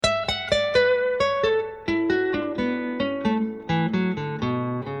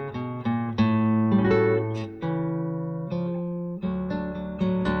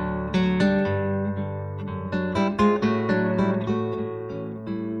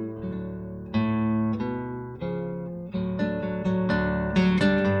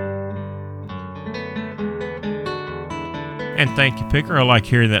And thank you, Picker. I like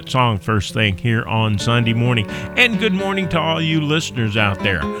hearing that song first thing here on Sunday morning. And good morning to all you listeners out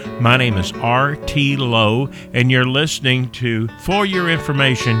there. My name is R.T. Lowe, and you're listening to For Your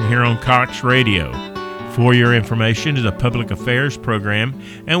Information here on Cox Radio. For Your Information is a public affairs program,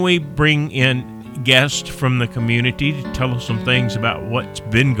 and we bring in guests from the community to tell us some things about what's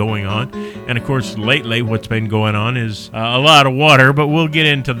been going on. And of course, lately what's been going on is a lot of water, but we'll get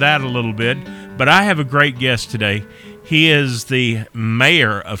into that a little bit. But I have a great guest today. He is the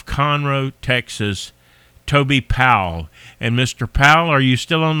mayor of Conroe, Texas, Toby Powell. And Mr. Powell, are you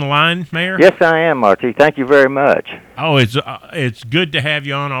still on the line, Mayor? Yes, I am, Marty. Thank you very much. Oh, it's good to have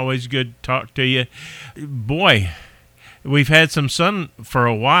you on. Always good to talk to you. Boy, we've had some sun for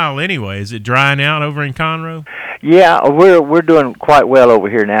a while anyway. Is it drying out over in Conroe? Yeah, we're doing quite well over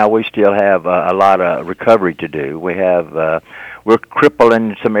here now. We still have a lot of recovery to do. We're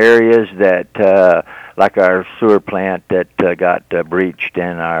crippling some areas that, like our sewer plant that got breached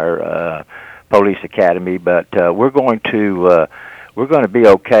in our police academy, but we're going to be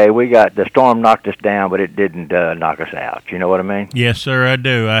okay. The storm knocked us down, but it didn't knock us out. You know what I mean? Yes, sir, I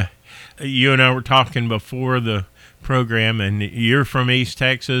do. You and I were talking before the program, and you're from East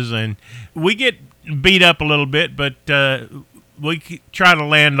Texas, and we get beat up a little bit, but we try to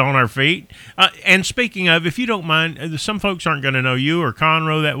land on our feet. And speaking of, if you don't mind, some folks aren't going to know you or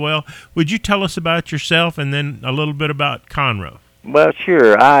Conroe that well. Would you tell us about yourself and then a little bit about Conroe? Well,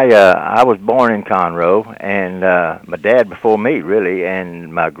 sure. I was born in Conroe, and my dad before me, really,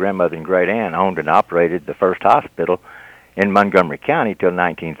 and my grandmother and great aunt owned and operated the first hospital in Montgomery County till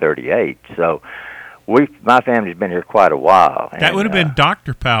 1938. So my family's been here quite a while. That would have been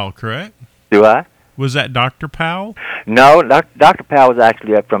Dr. Powell, correct? Do I? Was that Dr. Powell? No, Dr. Powell was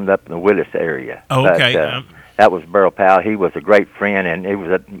actually up in the Willis area. Oh, okay. But, that was Burl Powell. He was a great friend, and he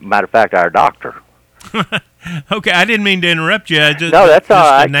was, matter of fact, our doctor. Okay, I didn't mean to interrupt you. No, that's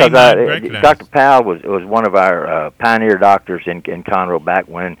all right. Because Dr. Powell was one of our pioneer doctors in Conroe back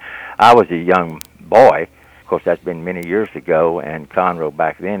when I was a young boy. Of course, that's been many years ago, and Conroe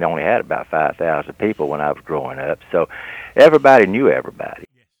back then only had about 5,000 people when I was growing up. So everybody knew everybody.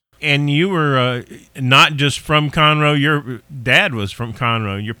 And you were not just from Conroe. Your dad was from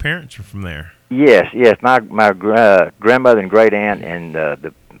Conroe. Your parents were from there. Yes. My grandmother and great aunt and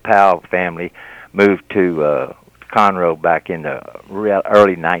the Powell family moved to Conroe back in the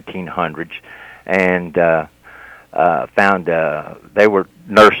early 1900s, and found they were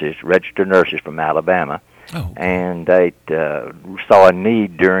registered nurses from Alabama. Oh. And they saw a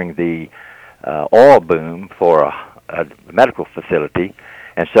need during the oil boom for a medical facility.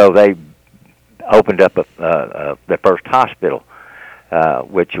 And so they opened up the first hospital,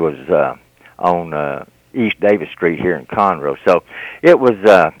 which was on East Davis Street here in Conroe. So it was,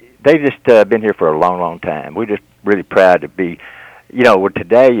 they just been here for a long, long time. We're just really proud to be,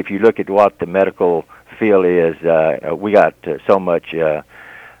 today, if you look at what the medical field is, we got so much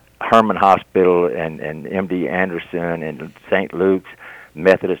Herman Hospital and MD Anderson and St. Luke's,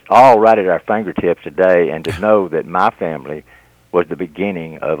 Methodist, all right at our fingertips today, and to know that my family was the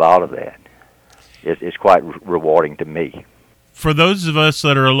beginning of all of that. It's quite rewarding to me. For those of us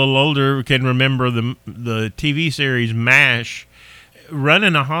that are a little older, can remember the TV series MASH.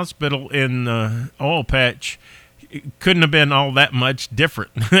 Running a hospital in the oil patch couldn't have been all that much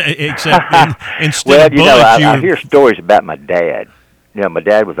different, except instead of bullets. I hear stories about my dad. My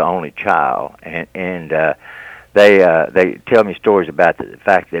dad was the only child, and they tell me stories about the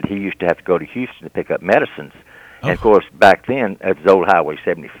fact that he used to have to go to Houston to pick up medicines. And, of course, back then, it was old Highway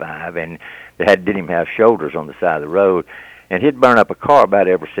 75, and they didn't even have shoulders on the side of the road. And he'd burn up a car about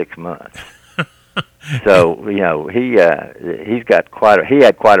every 6 months. So, he had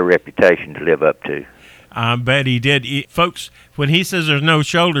quite a reputation to live up to. I bet he did. Folks, when he says there's no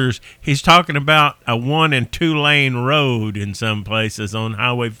shoulders, he's talking about a 1- and 2-lane road in some places on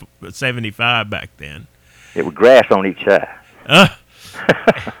Highway 75 back then. It was grass on each side. But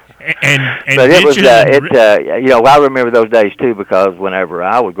it was, I remember those days too, because whenever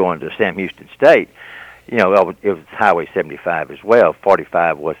I was going to Sam Houston State, it was Highway 75 as well.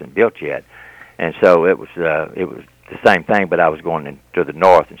 45 wasn't built yet, and so it was the same thing, but I was going to the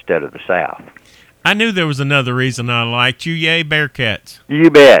north instead of the south. I knew there was another reason I liked you. Yay, Bearcats!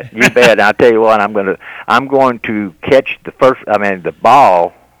 You bet. I'll tell you what, I'm going to catch the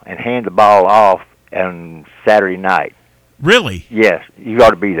ball and hand the ball off on Saturday night. Really? Yes, you ought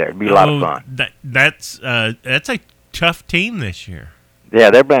to be there. It'd be a lot of fun. That's a tough team this year.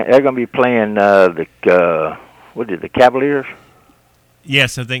 Yeah, they're going to be playing the Cavaliers?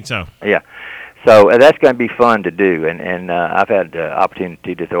 Yes, I think so. Yeah. So that's going to be fun to do, and I've had the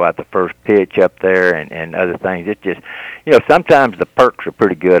opportunity to throw out the first pitch up there and other things. It's just, sometimes the perks are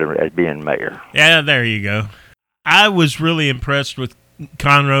pretty good as being mayor. Yeah, there you go. I was really impressed with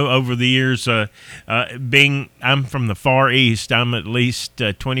Conroe over the years. I'm from the far east. I'm at least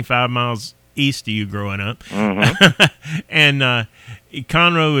 25 miles east of you growing up. Mm-hmm. And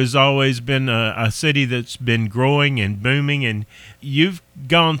Conroe has always been a city that's been growing and booming, and you've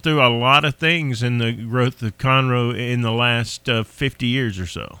gone through a lot of things in the growth of Conroe in the last 50 years or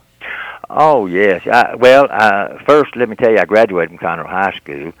so. Oh, yes. First, let me tell you, I graduated from Conroe High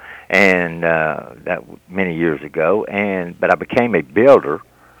School, and that many years ago. But I became a builder,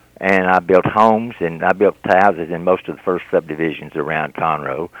 and I built homes, and I built houses in most of the first subdivisions around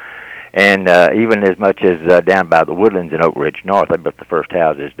Conroe. And even as much as down by the Woodlands in Oak Ridge North, I built the first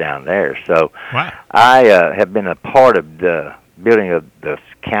houses down there. So wow. I have been a part of the building of this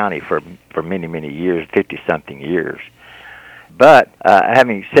county for many, many years, 50-something years. But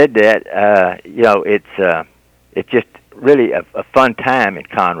having said that, it's just really a fun time in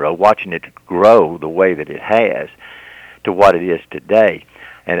Conroe, watching it grow the way that it has to what it is today.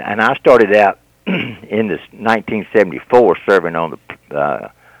 And I started out in this 1974 serving on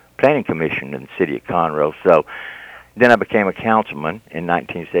the Planning Commission in the city of Conroe. So then I became a councilman in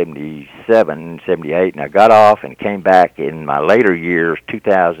 1977 and 78, and I got off and came back in my later years,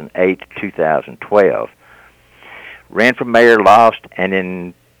 2008 to 2012. Ran for mayor, lost, and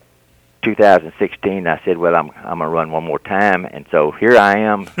in 2016 I said, well, I'm going to run one more time. And so here I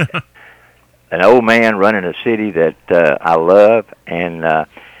am, an old man running a city that I love, and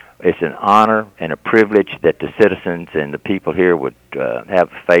it's an honor and a privilege that the citizens and the people here would have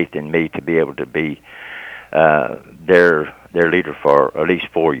faith in me to be able to be their leader for at least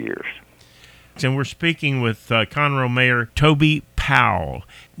 4 years. And we're speaking with Conroe Mayor Toby Powell.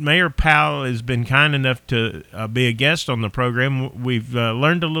 Mayor Powell has been kind enough to be a guest on the program. We've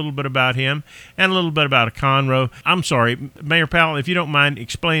learned a little bit about him and a little bit about Conroe. I'm sorry, Mayor Powell, if you don't mind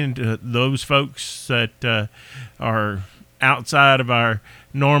explaining to those folks that are outside of our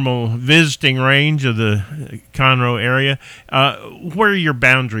normal visiting range of the Conroe area, where your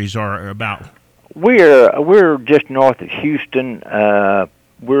boundaries are about. We're just north of Houston.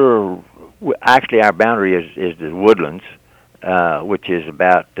 Actually, our boundary is the Woodlands, which is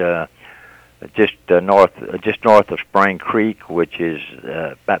about just north of Spring Creek, which is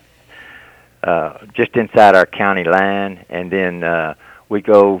about just inside our county line, and then we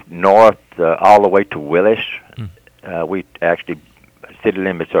go north all the way to Willis. We actually, city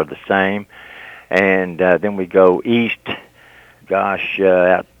limits are the same, and then we go east.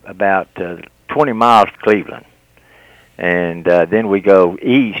 About 20 miles to Cleveland. And then we go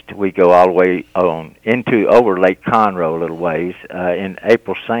east. We go all the way on over Lake Conroe a little ways in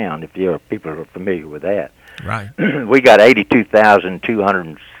April Sound, if people are familiar with that. Right. We got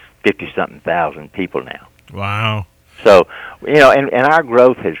 82,250-something thousand people now. Wow. So, and our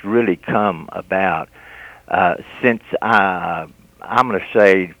growth has really come about since I'm going to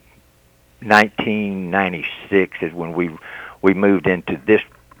say 1996 is when we moved into this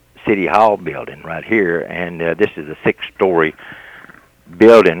City Hall building right here, and this is a 6-story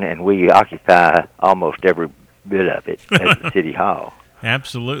building, and we occupy almost every bit of it as the City Hall.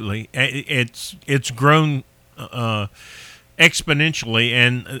 Absolutely, it's grown exponentially,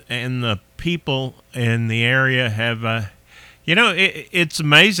 and the people in the area have. It's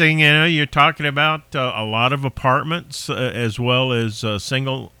amazing. You're talking about a lot of apartments as well as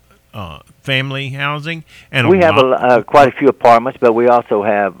single family housing, and we have quite a few apartments, but we also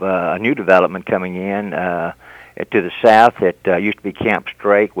have a new development coming in to the south that used to be Camp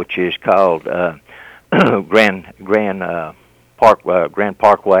Strake, which is called Grand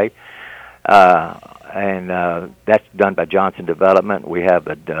Parkway, and that's done by Johnson Development. We have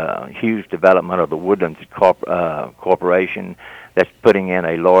a huge development of the Woodlands Corporation that's putting in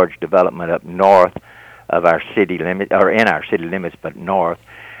a large development up north of our city limit, or in our city limits, but north.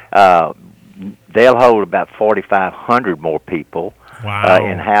 They'll hold about 4,500 more people. Wow.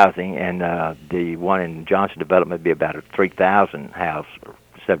 In housing, and the one in Johnson Development would be about a 3,000 house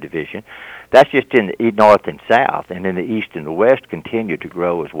subdivision. That's just in the north and south, and in the east and the west continue to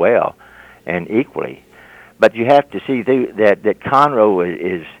grow as well, and equally. But you have to see that Conroe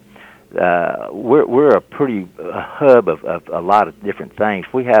is we're a pretty hub of a lot of different things.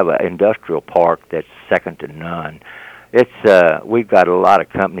 We have an industrial park that's second to none. We've got a lot of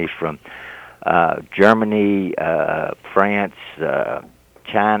companies from Germany, France,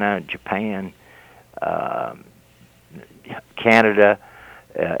 China, Japan, Canada,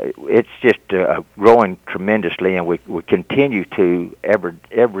 it's just growing tremendously, and we continue to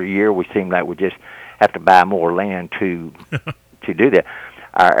every year. We seem like we just have to buy more land to do that.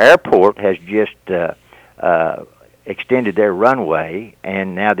 Our airport has just extended their runway,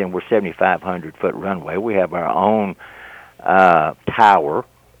 and now then we're 7,500-foot runway. We have our own tower,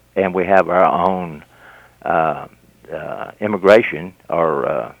 and we have our own immigration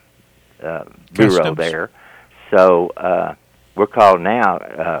or bureau Customs. there. So we're called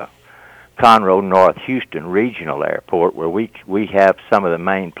now Conroe North Houston Regional Airport, where we have some of the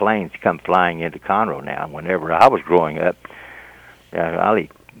main planes come flying into Conroe now. Whenever I was growing up, I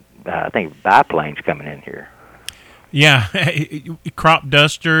think biplanes coming in here. Yeah, crop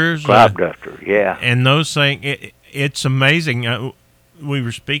dusters. Yeah. And those things, it's amazing. We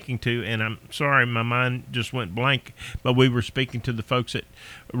were speaking to, and I'm sorry, my mind just went blank, but we were speaking to the folks that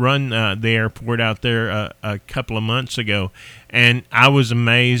run the airport out there a couple of months ago, and I was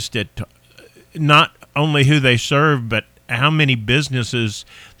amazed at not only who they serve, but how many businesses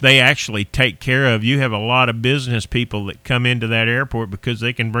they actually take care of. You have a lot of business people that come into that airport because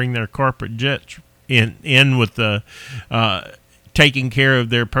they can bring their corporate jets in with the taking care of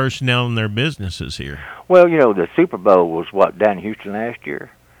their personnel and their businesses here. Well, the Super Bowl was down in Houston last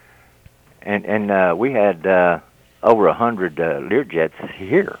year, and we had over 100 Learjets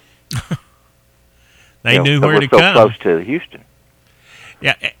here. They knew where to come. We're so close to Houston.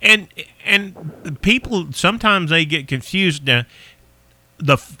 Yeah, and people sometimes they get confused. Now,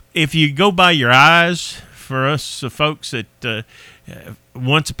 if you go by your eyes, for us, the folks that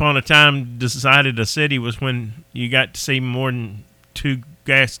once upon a time decided a city was when you got to see more than 2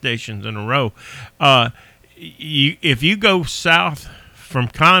 gas stations in a row. If you go south from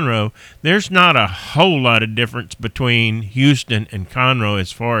Conroe, there's not a whole lot of difference between Houston and Conroe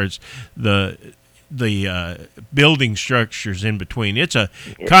as far as the building structures in between.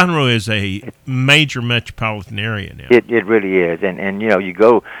 Conroe is a major metropolitan area now. It really is, and you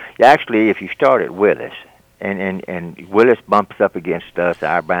go actually if you start at Willis. And Willis bumps up against us.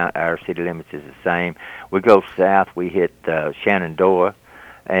 Our city limits is the same. We go south. We hit Shenandoah,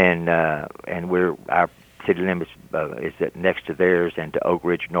 and our city limits is next to theirs, and to Oak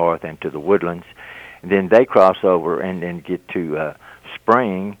Ridge North, and to the Woodlands. And then they cross over and then get to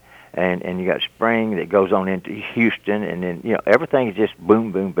Spring, and you got Spring that goes on into Houston, and then everything is just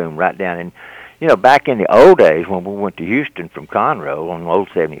boom, boom, boom right down. And back in the old days when we went to Houston from Conroe on Old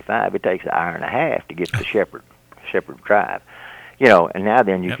 75, it takes an hour and a half to get to Shepherd Drive. And now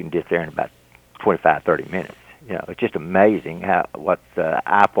then you can get there in about 25, 30 minutes. It's just amazing what the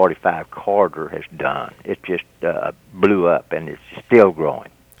I-45 corridor has done. It just blew up, and it's still growing.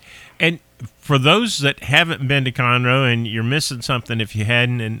 And for those that haven't been to Conroe, and you're missing something if you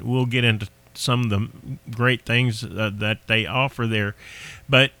hadn't, and we'll get into some of the great things that they offer there.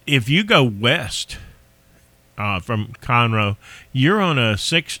 But if you go west from Conroe, you're on a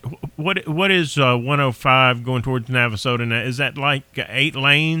 6. What is 105 going towards Navasota now? Is that like 8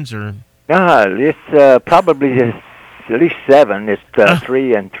 lanes or? It's probably at least 7. It's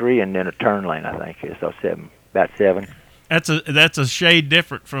 3 and 3, and then a turn lane. I think it's about 7. That's a shade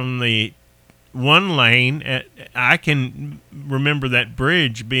different from the 1 lane. I can remember that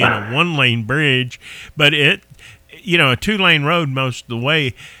bridge being a 1-lane bridge, but a 2-lane road most of the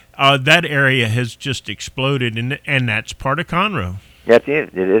way. That area has just exploded, and that's part of Conroe. That's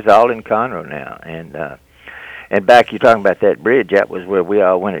it. It is all in Conroe now, and back you're talking about that bridge. That was where we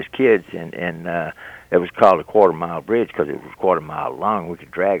all went as kids, and it was called a quarter-mile bridge because it was a quarter-mile long. We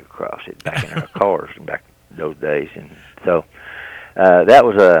could drag across it back in our cars back those days, and so that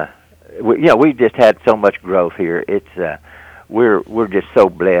was we just had so much growth here. It's we're just so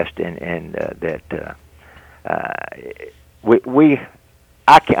blessed, and that we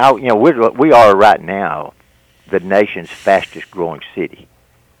are right now the nation's fastest growing city.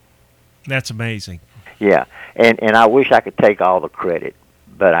 That's amazing. Yeah, and I wish I could take all the credit,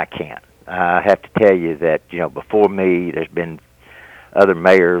 but I can't. I have to tell you that before me, there's been other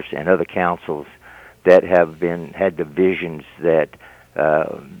mayors and other councils that have had the visions that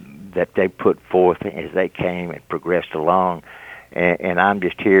they put forth as they came and progressed along, and I'm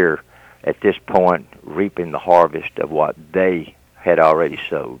just here at this point reaping the harvest of what they had already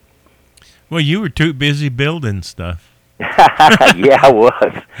sowed. Well, you were too busy building stuff. Yeah, I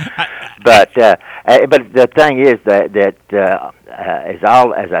was. But the thing is that as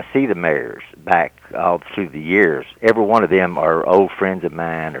I see the mayors back all through the years, every one of them are old friends of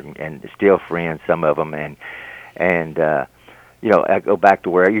mine, and still friends. Some of them, and I go back to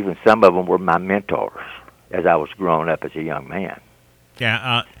where even some of them were my mentors as I was growing up as a young man.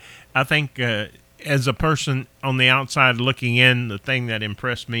 Yeah, I think as a person on the outside looking in, the thing that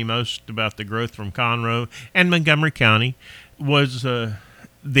impressed me most about the growth from Conroe and Montgomery County was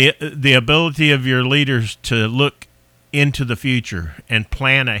the ability of your leaders to look into the future and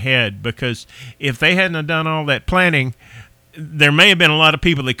plan ahead. Because if they hadn't have done all that planning, there may have been a lot of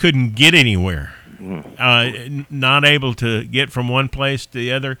people that couldn't get anywhere. Not able to get from one place to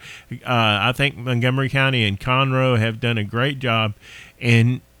the other. I think Montgomery County and Conroe have done a great job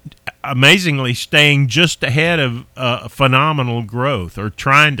in amazingly staying just ahead of phenomenal growth, or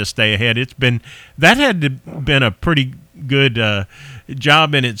trying to stay ahead. That had to been a pretty good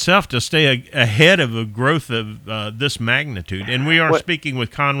job in itself to stay ahead of a growth of this magnitude. And we are speaking with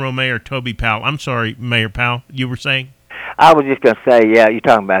Conroe Mayor Toby Powell. I'm sorry, Mayor Powell, you were saying? I was just going to say, yeah, you're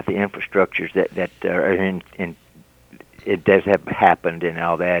talking about the infrastructures that are in it does have happened and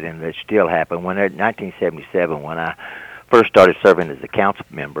all that, and it still happened. When in 1977, when I first started serving as a council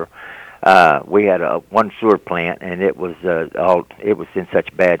member, we had one sewer plant, and it was in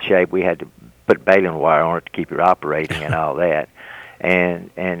such bad shape we had to put baling wire on it to keep it operating and all that. And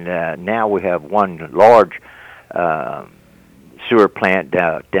now we have one large sewer plant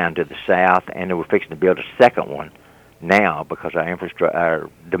down to the south, and we're fixing to build a second one now, because our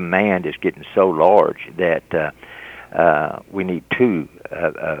demand is getting so large that we need two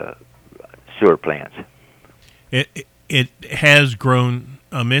sewer plants. It has grown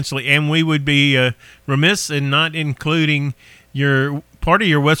immensely, and we would be remiss in not including part of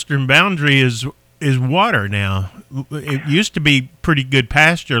your western boundary is water now. It used to be pretty good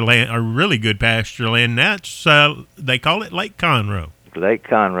pasture land, or really good pasture land. That's they call it Lake Conroe. Lake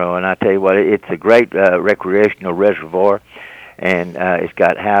Conroe, and I tell you what, it's a great recreational reservoir, and it's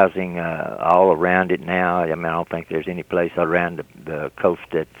got housing all around it now. I mean, I don't think there's any place around the coast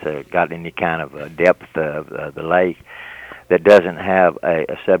that's got any kind of depth of the lake that doesn't have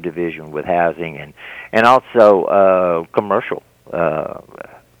a subdivision with housing and also commercial.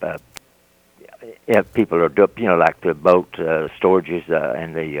 People are like the boat storages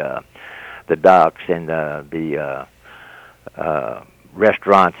and the docks and the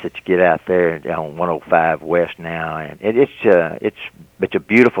restaurants that you get out there on 105 West now, and it's a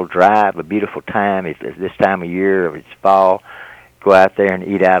beautiful drive, a beautiful time. It's this time of year, it's fall. Go out there and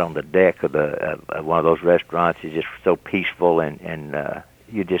eat out on the deck of one of those restaurants. It's just so peaceful, and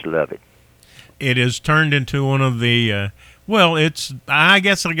you just love it. It has turned into one of the I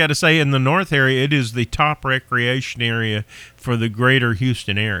guess I got to say, in the north area, it is the top recreation area for the greater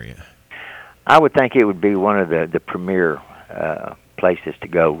Houston area. I would think it would be one of the premier places to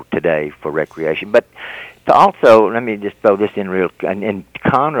go today for recreation. But to also, let me just throw this in in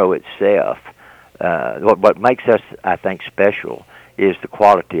Conroe itself, what makes us, I think, special is the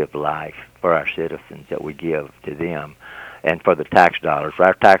quality of life for our citizens that we give to them, and for the tax dollars.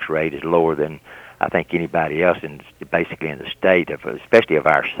 Our tax rate is lower than I think anybody else basically in the state, especially of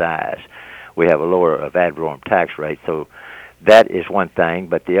our size. We have a lower ad valorem tax rate, so that is one thing.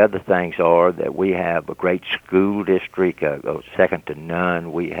 But the other things are that we have a great school district, second to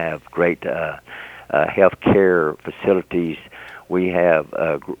none. We have great health care facilities. We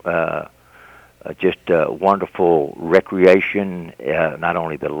have just wonderful recreation, not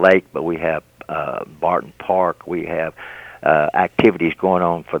only the lake, but we have Barton Park. We have activities going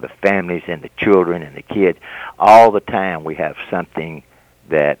on for the families and the children and the kids. All the time we have something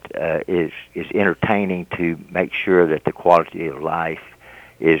that is entertaining to make sure that the quality of life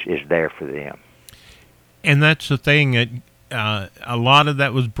is there for them. And that's the thing, that a lot of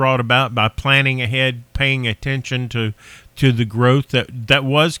that was brought about by planning ahead, paying attention to the growth that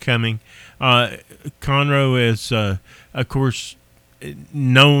was coming. Conroe is, of course,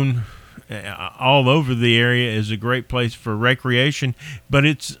 known all over the area as a great place for recreation, but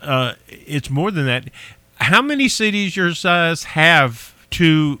it's more than that. How many cities your size have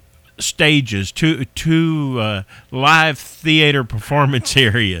two stages, two live theater performance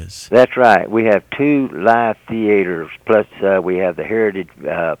areas? That's right. We have two live theaters, plus we have the Heritage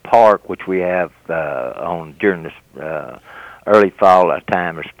Park, which we have on during this early fall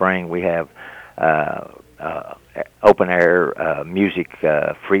time or spring. We have open air music,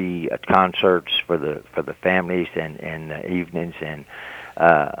 free concerts for the families and evenings, and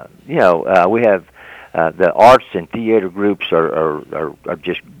we have the arts and theater groups are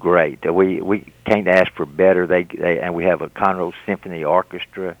just great. We can't ask for better. And we have a Conroe Symphony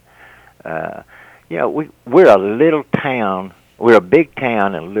Orchestra. We're a little town. We're a big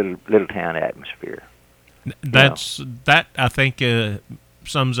town and a little town atmosphere. That I think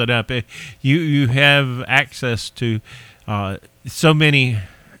sums it up. You have access to so many.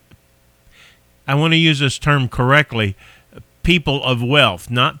 I want to use this term correctly. people of wealth,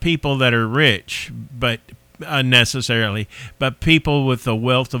 not people that are rich, but necessarily, but people with the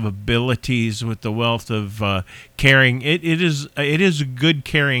wealth of abilities, with the wealth of caring. It is a good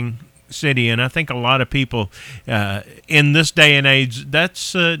caring city, and I think a lot of people in this day and age,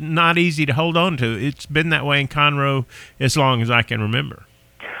 that's not easy to hold on to. It's been that way in Conroe as long as I can remember.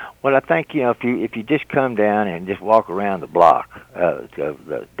 Well, I think if you just come down and just walk around the block of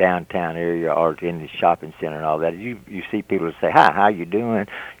the downtown area or in the shopping center and all that, you see people say, "Hi, how you doing?"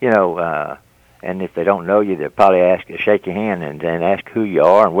 And if they don't know you, they'll probably shake your hand and ask who you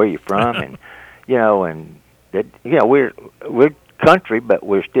are and where you're from, and we're country, but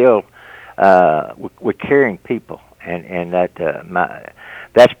we're still we're caring people, and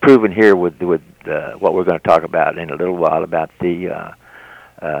that's proven here with what we're going to talk about in a little while about the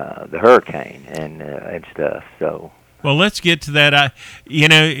hurricane and stuff. So. Well, let's get to that.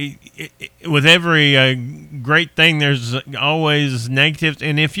 With every great thing, there's always negatives.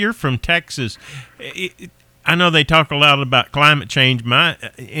 And if you're from Texas, I know they talk a lot about climate change.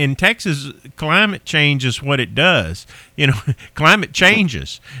 In Texas, climate change is what it does. Climate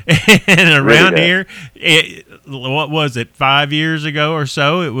changes. And around here, what was it, 5 years ago or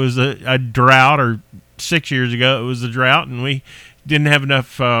so, it was a drought, or 6 years ago, it was a drought, and we didn't have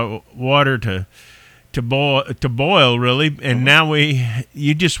enough water to boil really, and now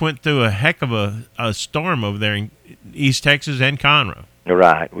you just went through a heck of a storm over there in East Texas and Conroe.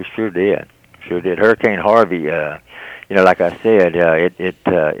 Right, we sure did. Hurricane Harvey, like I said,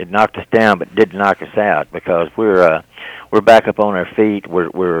 it knocked us down, but didn't knock us out, because we're back up on our feet.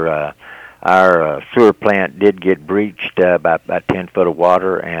 Our sewer plant did get breached by about 10 foot of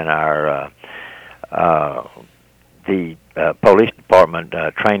water, and the police department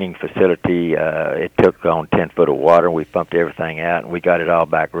training facility, it took on 10 foot of water, and we pumped everything out, and we got it all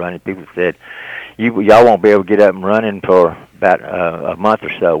back running. People said, y'all won't be able to get up and running for about a month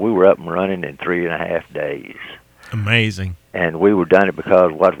or so. We were up and running in 3.5 days. Amazing. And we were done it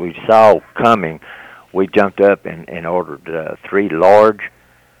because what we saw coming, we jumped up and ordered 3 large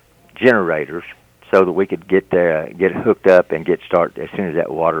generators so that we could get hooked up and get started as soon as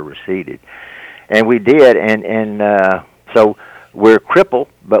that water receded. And we did, and so we're crippled,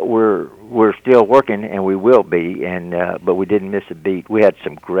 but we're still working, and we will be. And but we didn't miss a beat. We had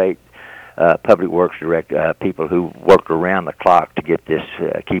some great public works people who worked around the clock to get this,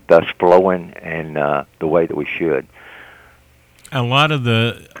 keep us flowing and the way that we should. A lot of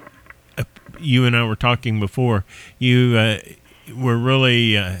you and I were talking before. You were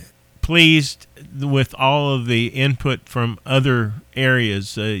really pleased with all of the input from other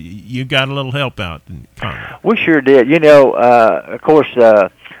areas. You got a little help out in Conroe. We sure did. Of course,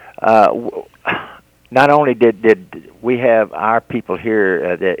 not only did we have our people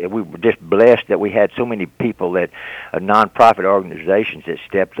here, that we were just blessed that we had so many people that nonprofit organizations that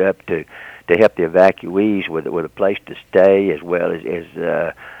stepped up to help the evacuees with a place to stay, as well as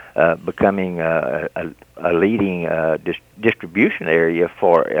becoming a leading distribution area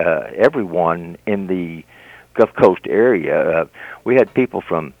for everyone in the Gulf Coast area. We had people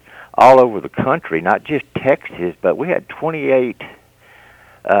from all over the country, not just Texas, but we had 28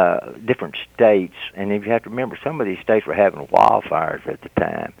 different states, and if you have to remember, some of these states were having wildfires at the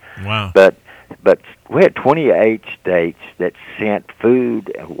time. Wow! But we had 28 states that sent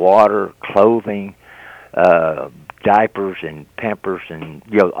food, water, clothing, diapers, and Pampers, and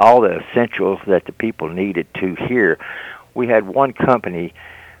all the essentials that the people needed to here. We had one company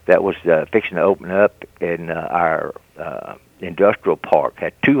that was fixing to open up in our industrial park,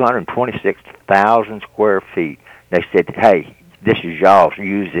 had 226,000 square feet. They said, "Hey, this is y'all's.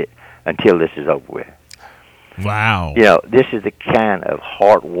 Use it until this is over with." Wow. This is the kind of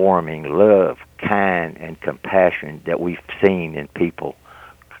heartwarming love, kind, and compassion that we've seen in people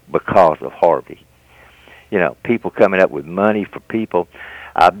because of Harvey. People coming up with money for people.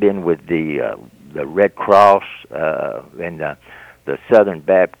 I've been with the Red Cross and the Southern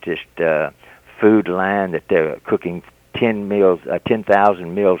Baptist food line that they're cooking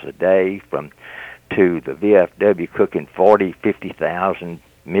 10,000 meals a day, to the VFW cooking 50,000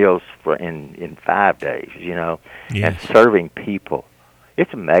 meals in 5 days, Yes. and serving people.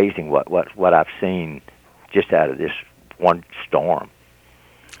 It's amazing what I've seen just out of this one storm.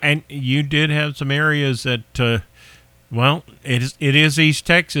 And you did have some areas that, it is East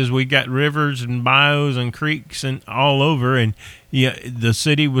Texas. We got rivers and bayous and creeks and all over, and the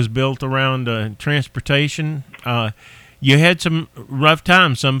city was built around transportation. You had some rough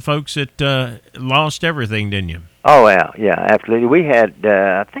times. Some folks that lost everything, didn't you? Oh, yeah, absolutely. We had,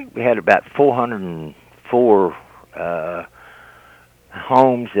 I think we had about 404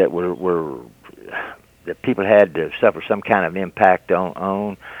 homes that were that people had to suffer some kind of impact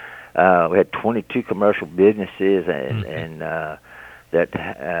on. We had 22 commercial businesses, and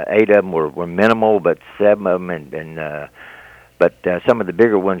that 8 of them were minimal, but 7 of them, but some of the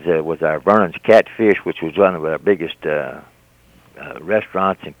bigger ones was our Vernon's Catfish, which was one of our biggest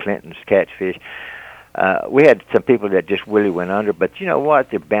restaurants, and Clinton's Catfish. We had some people that just really went under, but you know what?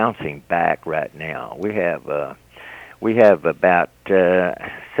 They're bouncing back right now. We have about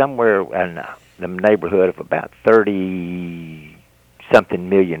somewhere in the neighborhood of about $30-something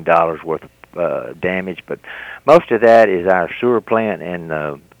million worth of damage, but most of that is our sewer plant and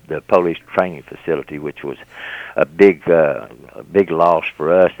the police training facility, which was a big loss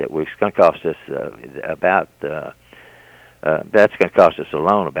for us. That was going to cost us that's going to cost us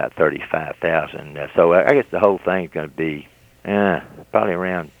alone about $35,000. So I guess the whole thing's going to be probably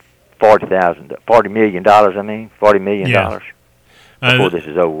around $40 million. $40 million before this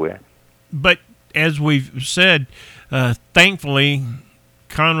is over with. But as we've said, thankfully,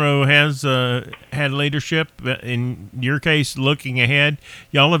 Conroe has had leadership. In your case, looking ahead,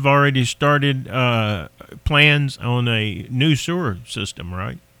 y'all have already started plans on a new sewer system,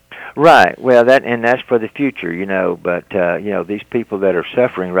 right? Right. Well, that's for the future, But these people that are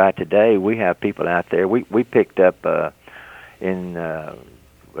suffering right today, we have people out there. We picked up right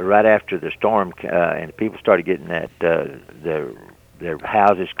after the storm, and people started getting their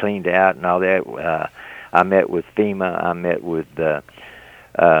houses cleaned out and all that. I met with FEMA. I met with the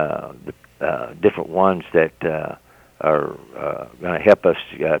different ones that are going to help us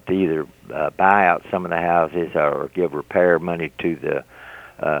to either buy out some of the houses or give repair money to the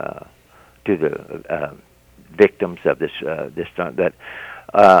victims of this storm. That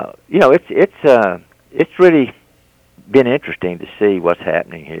it's really been interesting to see what's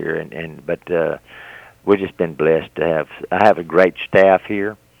happening here, but we've just been blessed to I have a great staff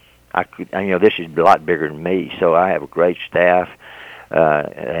here. This is a lot bigger than me, so I have a great staff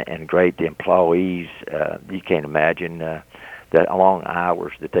and great employees. You can't imagine the long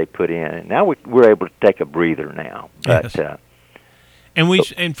hours that they put in. And now we're able to take a breather now. But, yes.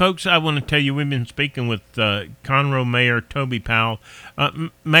 And folks, I want to tell you, we've been speaking with Conroe Mayor Toby Powell.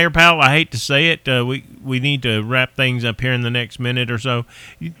 Mayor Powell, I hate to say it, we need to wrap things up here in the next minute or so.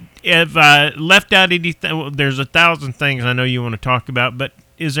 If I left out anything, well, there's 1,000 things I know you want to talk about, but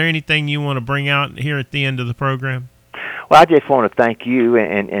is there anything you want to bring out here at the end of the program? Well, I just want to thank you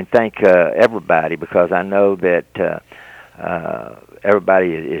and thank everybody, because I know that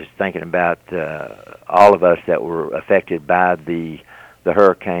everybody is thinking about all of us that were affected by the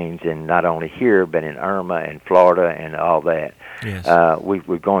hurricanes, and not only here, but in Irma and Florida and all that. Yes.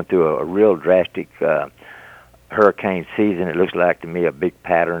 We're going through a real drastic hurricane season. It looks like to me a big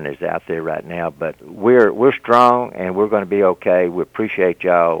pattern is out there right now, but we're strong and we're going to be okay. We appreciate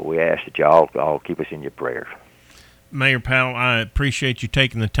y'all. We ask that y'all all keep us in your prayers. Mayor Powell, I appreciate you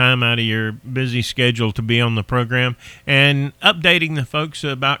taking the time out of your busy schedule to be on the program and updating the folks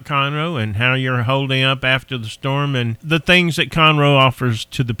about Conroe and how you're holding up after the storm and the things that Conroe offers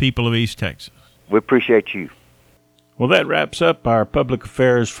to the people of East Texas. We appreciate you. Well, that wraps up our Public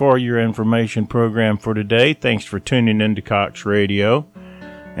Affairs For Your Information program for today. Thanks for tuning in to Cox Radio.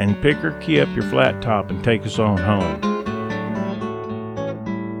 And Picker, key up your flat top and take us on home.